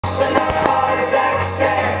pense n'a pas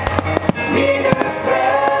accès, ni de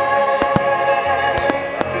près,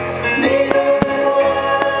 ni de loin.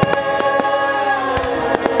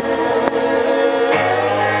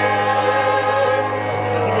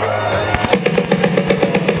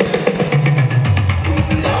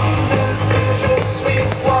 L'homme que je suis,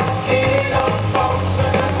 quoi qu'il en pense,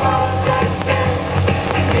 n'a pas accès,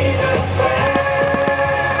 ni de près,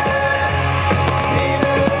 ni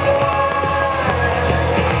de loin.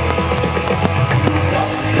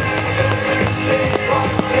 L'homme que je suis, quoi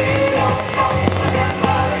qu'il en pense, n'a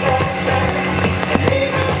pas accès, ni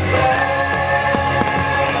de près,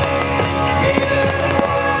 ni de loin.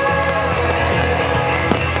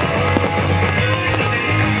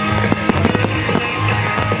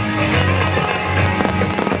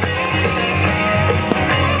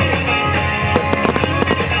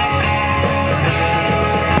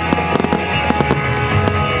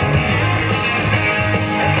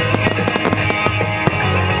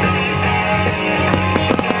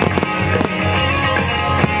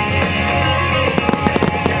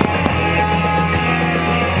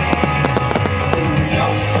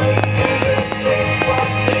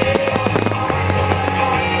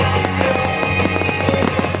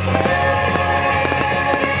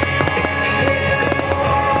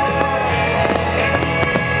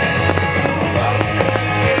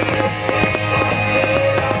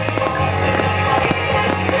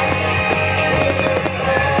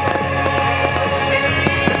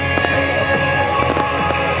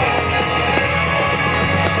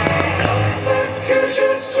 Que je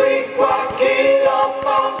suis, quoi qu'il en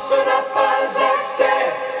pense, n'a pas accès,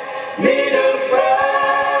 ni de près,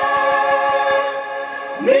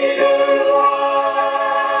 ni de loin.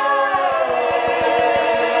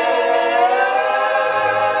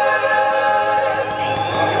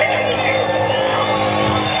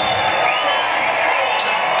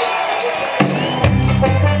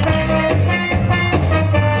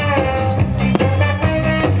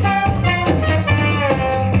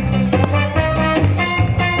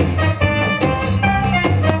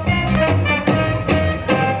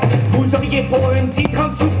 Vous auriez pour un petit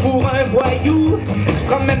 30 sous pour un voyou. Je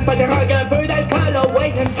prends même pas de drogue, un peu d'alcool, oh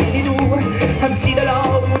ouais, un petit bidou. Un petit dollar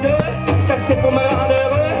ou deux, c'est assez pour me rendre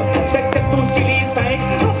heureux. J'accepte aussi les 5,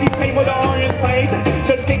 oh puis paye-moi dans une pinte.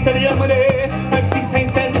 Je le sais que t'as de la monnaie, un petit 5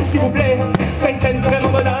 cents s'il vous plaît. 5 cents ferait mon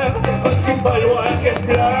bonheur, va-tu falloir que je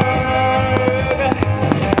pleure?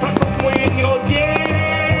 Apporte-moi une grosse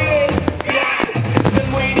bière,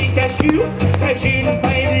 donne-moi des cachous, j'ai une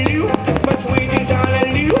faim de loup. Va jouer des gens à la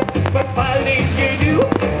loup, va te faire les yeux doux.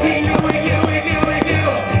 Hey lou, hey lou, hey lou, hey lou,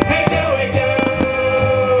 hey lou, hey lou.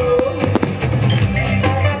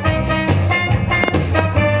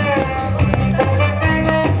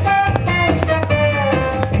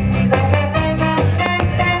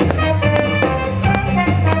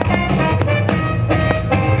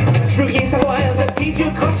 Je veux rien savoir de tes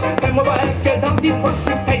yeux croches, fais-moi voir ce que dans tes poches.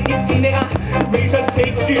 Je suis peut-être itinérant, mais je sais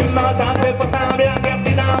que tu m'entends. Fais pas semblant, garde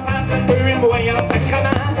tes enfants, eux ils me voient en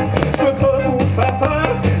sacrement. Je veux pas vous faire peur,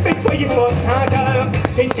 mais soyez pas sans cœur.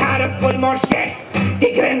 Une carotte pour mon chien,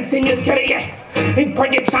 des graines c'est mieux que rien. Une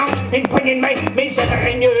poignée de change, une poignée de main, mais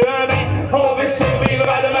j'aimerais mieux un bain. On veut survivre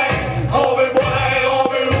à demain, on veut boire, on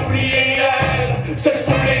veut oublier hier. Se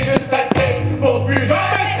saouler juste assez pour plus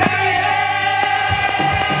jamais se réveiller.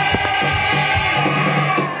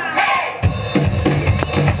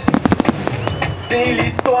 C'est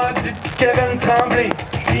l'histoire du petit Kevin Tremblay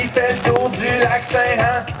qui fait le tour du lac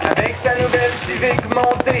Saint-Jean avec sa nouvelle Civic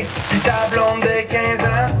montée puis sa blonde de 15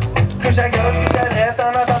 ans. Couche à gauche, couche à droite,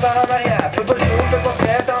 en avant par en arrière. Fais pas chaud, fais pas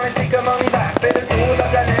frais, en été comme en hiver. Fais le tour de la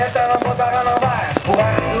planète en endroit par en envers pour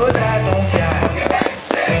Arsoud à Jonquière.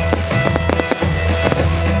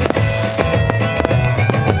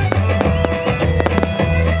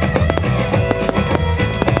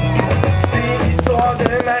 C'est l'histoire de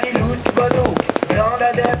Marie-Lou Thibodeau, grande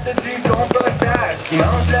adepte du compostage, qui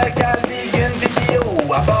mange local, vegan, puis bio,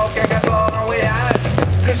 à part quand elle part en voyage.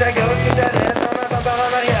 Couche à gauche, couche à droite, en avant par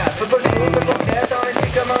en arrière. Fais pas chaud, fais pas frais, en été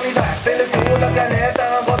comme en hiver. Fais le tour de la planète à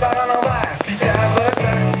l'endroit par en envers, puis ça va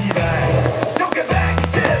partir vers. Don't get back,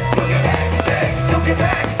 sit, don't get back, sit, don't get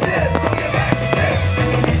back, sit, don't get back, sit.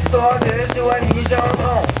 C'est l'histoire de Joanie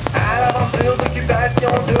Gendron, à l'aventure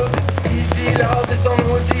d'occupation double, qui dit lors de son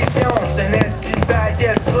audition, c'est un esti de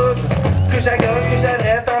baguette trouble. Couche à gauche, couche à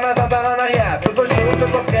droite, en avant par en arrière. Fais pas chaud,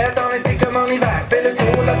 fais pas frais, en été comme en hiver. Fais le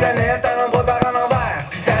tour de la planète à l'endroit par en envers,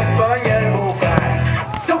 puis ça se pogne le beau-frère.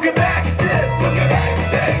 Don't get back, sit, don't get back,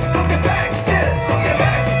 sit, don't get back, sit, don't get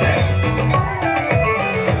back, sit.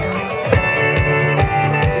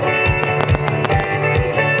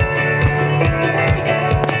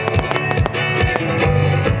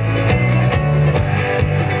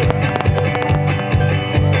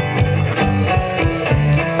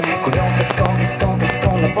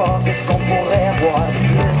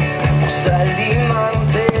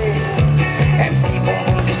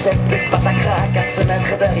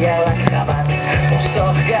 mettre derrière la cravate pour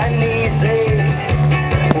s'organiser,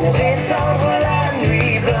 pour étendre la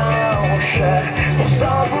nuit blanche, pour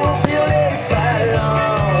s'engourdir les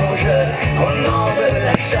phalanges au nom de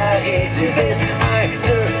la chair et du vice. 1,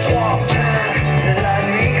 2, 3, la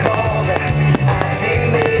nuit gronde à 10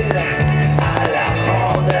 000 à la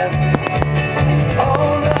ronde. On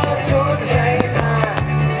a toutes 20 ans,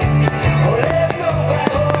 on lève nos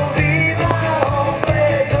verres aux vivants, on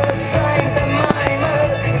fait toutes scènes de même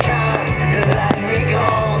quand la nuit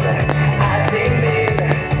gronde à 10 000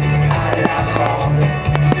 à la ronde.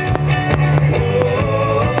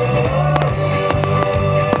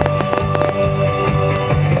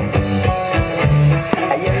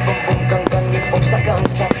 Faut que ça gagne,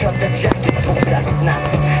 snapshot de Jack, il faut que ça snap,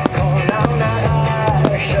 qu'on en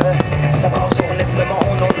arrache. Ça part sur les plumes,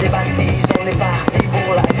 on les baptise, on est parti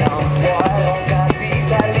pour la grande foire, on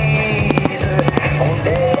capitalise, on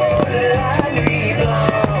déroule la nuit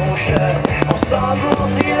blanche, on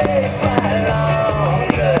s'engourdit les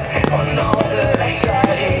phalanges, au nom de la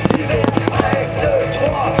chair et du vice. 1, 2,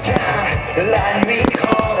 3, quand la nuit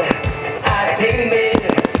gronde à 10 000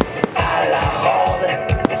 à la ronde.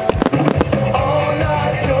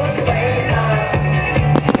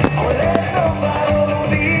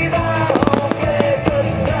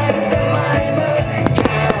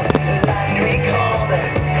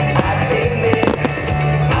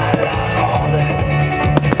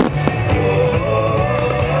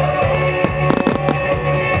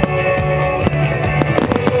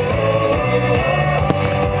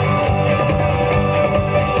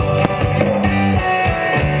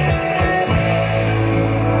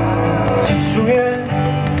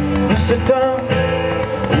 Ce temps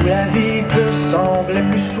où la vie te semblait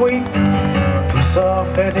plus sweet, tout ça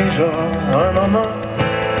fait déjà un moment.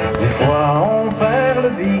 Des fois on perd le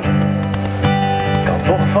beat. Quand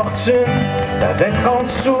pour fortune t'avais 30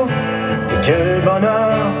 sous et que le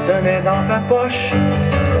bonheur tenait dans ta poche,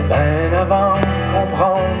 c'était bien avant de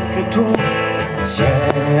comprendre que tout tient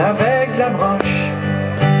avec de la broche.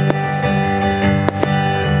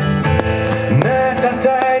 Mets ta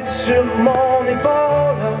tête sur mon épaule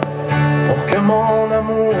pour que mon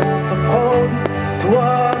amour te frôle,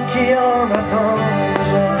 toi qui en as tant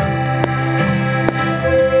besoin.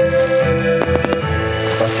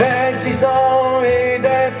 Ça fait 10 ans et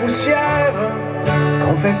des poussières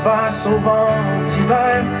qu'on fait face au vent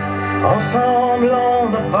d'hiver. Ensemble on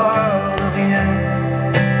n'a peur de rien.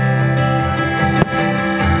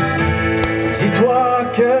 Dis-toi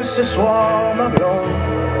que ce soir ma blonde,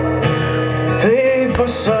 t'es pas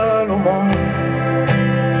seule au monde.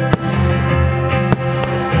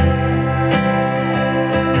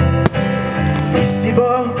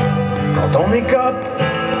 Ici-bas, quand on écope,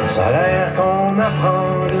 ça a l'air qu'on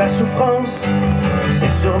apprend de la souffrance. C'est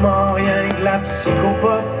sûrement rien que la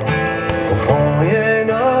psychopop, au fond rien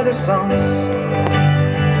n'a de sens.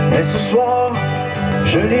 Mais ce soir,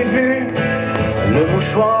 je l'ai vu, le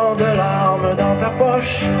mouchoir de larmes dans ta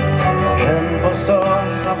poche. J'aime pas ça,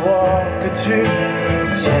 savoir que tu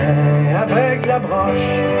tiens avec la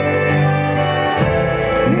broche.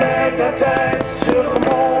 Mets ta tête sur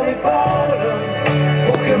mon épaule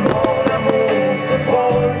pour que mon amour te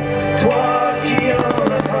frôle, toi qui en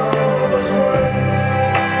as tant besoin.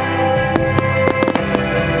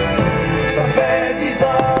 Ça fait 10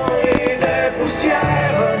 ans et des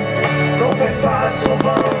poussières qu'on fait face au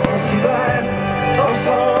vent d'hiver.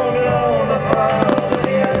 Ensemble on n'a peur de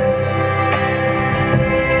rien.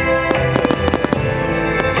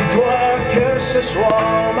 Dis-toi que ce soir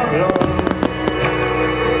ma blonde,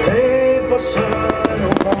 t'es pas seule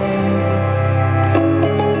au monde.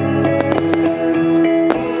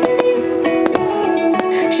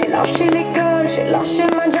 J'ai lâché l'école, j'ai lâché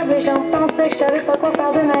ma job, les gens pensaient que je savais pas quoi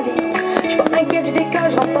faire de ma vie. J'suis pas inquiète, j'décolle,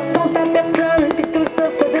 j'rends pas compte à personne. Pis tout ça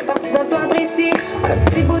faisait partie d'un plan précis. Un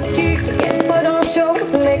petit bout de cul qui vient pas grand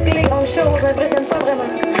chose, mais que les grandes choses impressionnent pas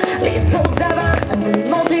vraiment. Les autres d'avant ont voulu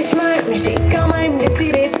montrer chemin, mais j'ai quand même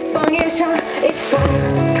décidé de pogner le champ et de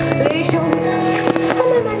faire les choses à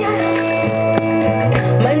ma manière.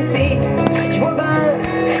 Même si j'vois ben,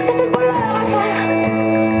 ça fait pas leur affaire.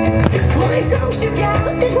 Moi, tant que j'suis fière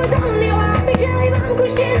de ce que j'vois dans le miroir, et que j'arrive à me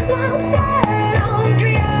coucher le soir seul en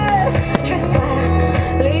criant, j'vais faire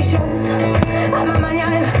les choses à ma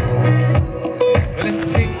manière.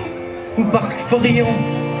 Plastique ou Parc Forillon,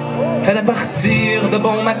 fallait partir de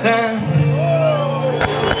bon matin.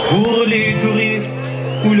 Pour les touristes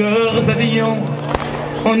ou leurs avions,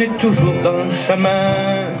 on est toujours dans le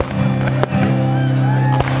chemin.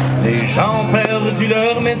 Les gens ont perdu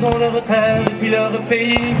leur maison, leur terre, puis leur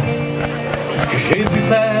pays. Tout ce que j'ai pu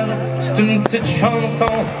faire, c'est une petite chanson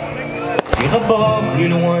ira pas plus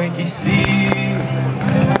loin qu'ici.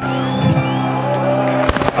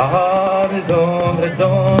 Ah, l'ombre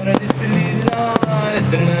d'ombre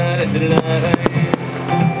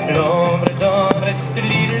l'ombre d'ombre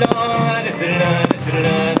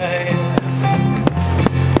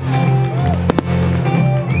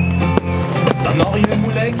dans Nord, il y a un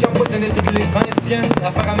moulin qui empoisonnait toutes les Saint-Étienne.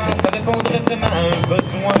 Apparemment, ça répondrait vraiment à un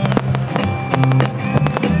besoin.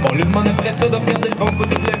 On lui demande après ça de regarder le bon coup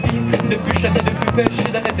toute la vie, de plus chasser, de plus pêcher,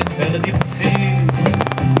 d'arrêter de faire des petits.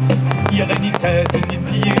 Il y aurait ni tête ni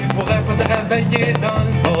pied, pourrait pas travailler dans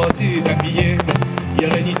le pâté papier. Il y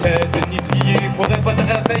aurait ni tête ni pied, pourrait pas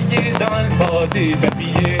travailler dans le pâté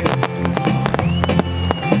papier.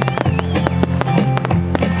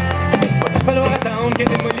 Va-t-il falloir attendre qu'il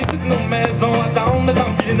démolit toutes nos maisons, attendre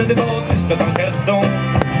d'empiler nos bâtisses en carton?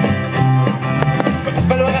 Va-t-il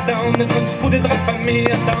falloir attendre d'être du fou des draps de famille,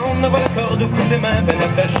 attendre d'avoir la corde au cou des mains ben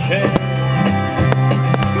attachées?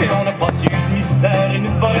 Mais on a passé une misère, il nous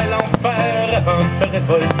faudrait l'enfer avant de se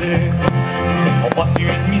révolter. On passe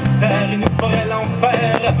une misère, il nous faudrait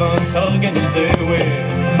l'enfer avant de s'organiser, oui.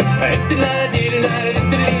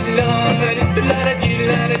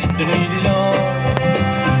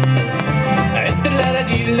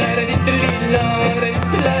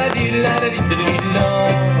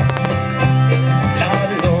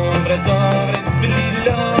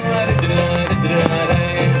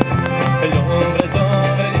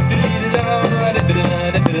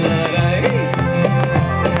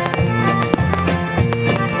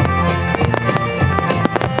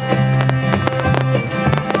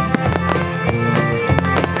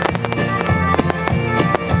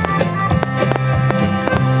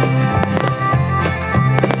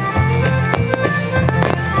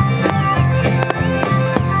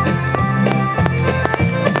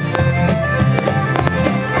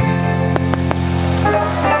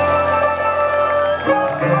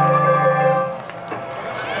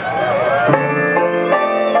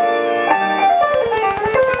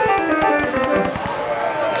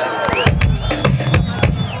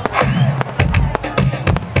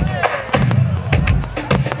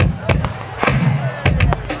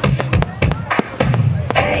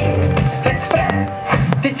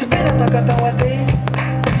 T'es-tu bien dans ton coton ouaté?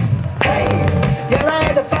 Hey, y'a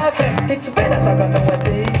l'air de faire frais. T'es-tu bien dans ton coton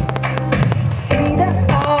ouaté? Si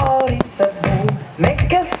dehors il fait beau, mais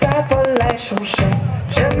que ça a pas l'air chaud chaud,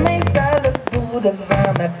 je m'installe debout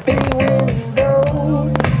devant ma big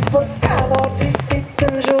window pour savoir si c'est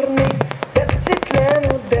une journée de petite laine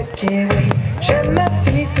ou de kiwi. Je me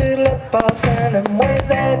fie sur le passant, le moins